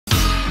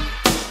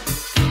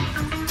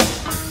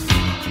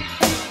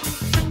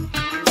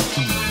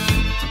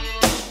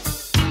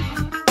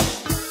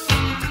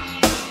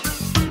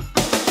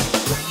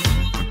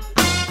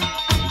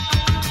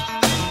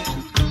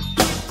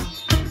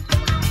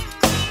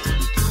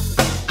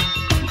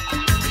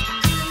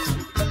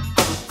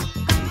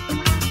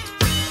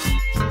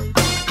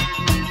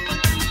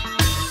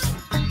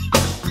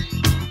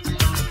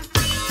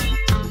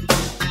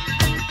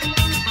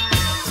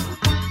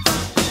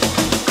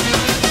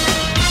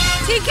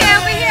TK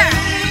over here.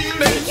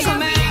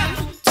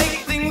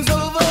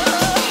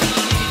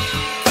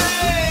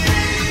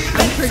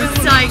 I'm pretty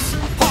psyched.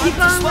 Keep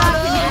on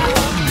laughing.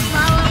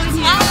 Following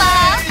you.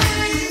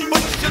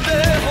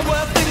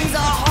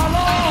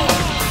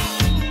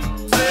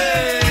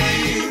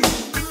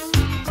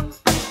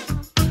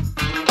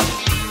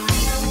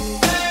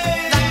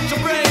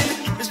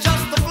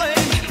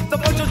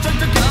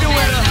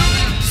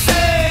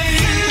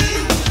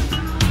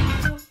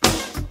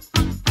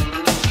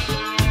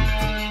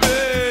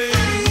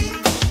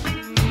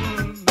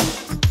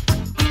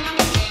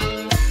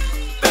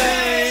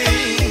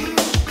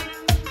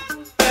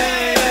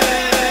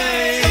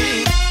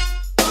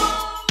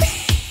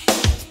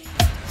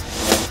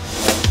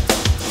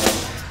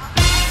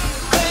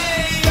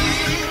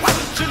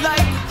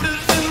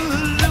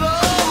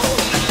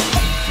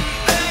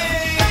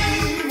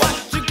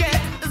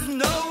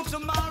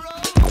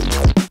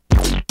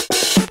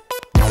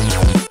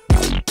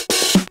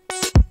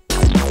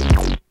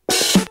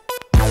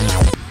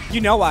 You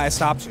know why I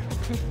stopped you.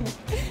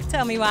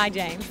 Tell me why,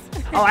 James.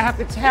 Oh, I have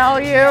to tell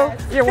you,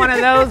 you're one of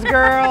those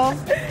girls.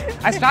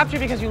 I stopped you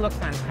because you look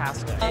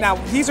fantastic. Now,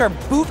 these are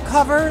boot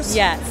covers?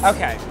 Yes.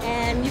 Okay.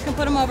 And you can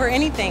put them over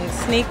anything.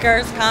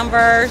 Sneakers,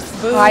 Converse,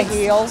 boots. High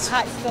heels.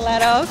 Hot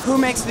stilettos. Who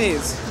makes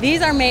these?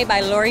 These are made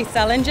by Lori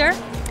Sellinger,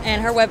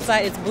 and her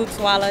website is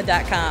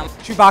bootzwalla.com.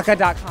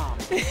 Chewbacca.com.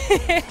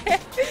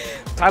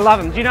 I love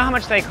them. Do you know how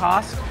much they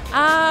cost?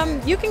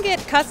 You can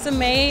get custom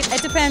made.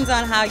 It depends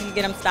on how you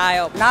get them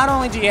styled. Not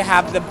only do you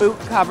have the boot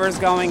covers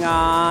going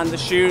on, the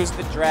shoes,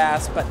 the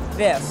dress, but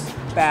this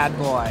bad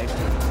boy.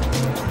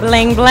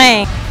 Bling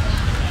bling.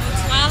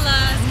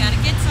 Bootzwalla's gotta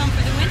get some.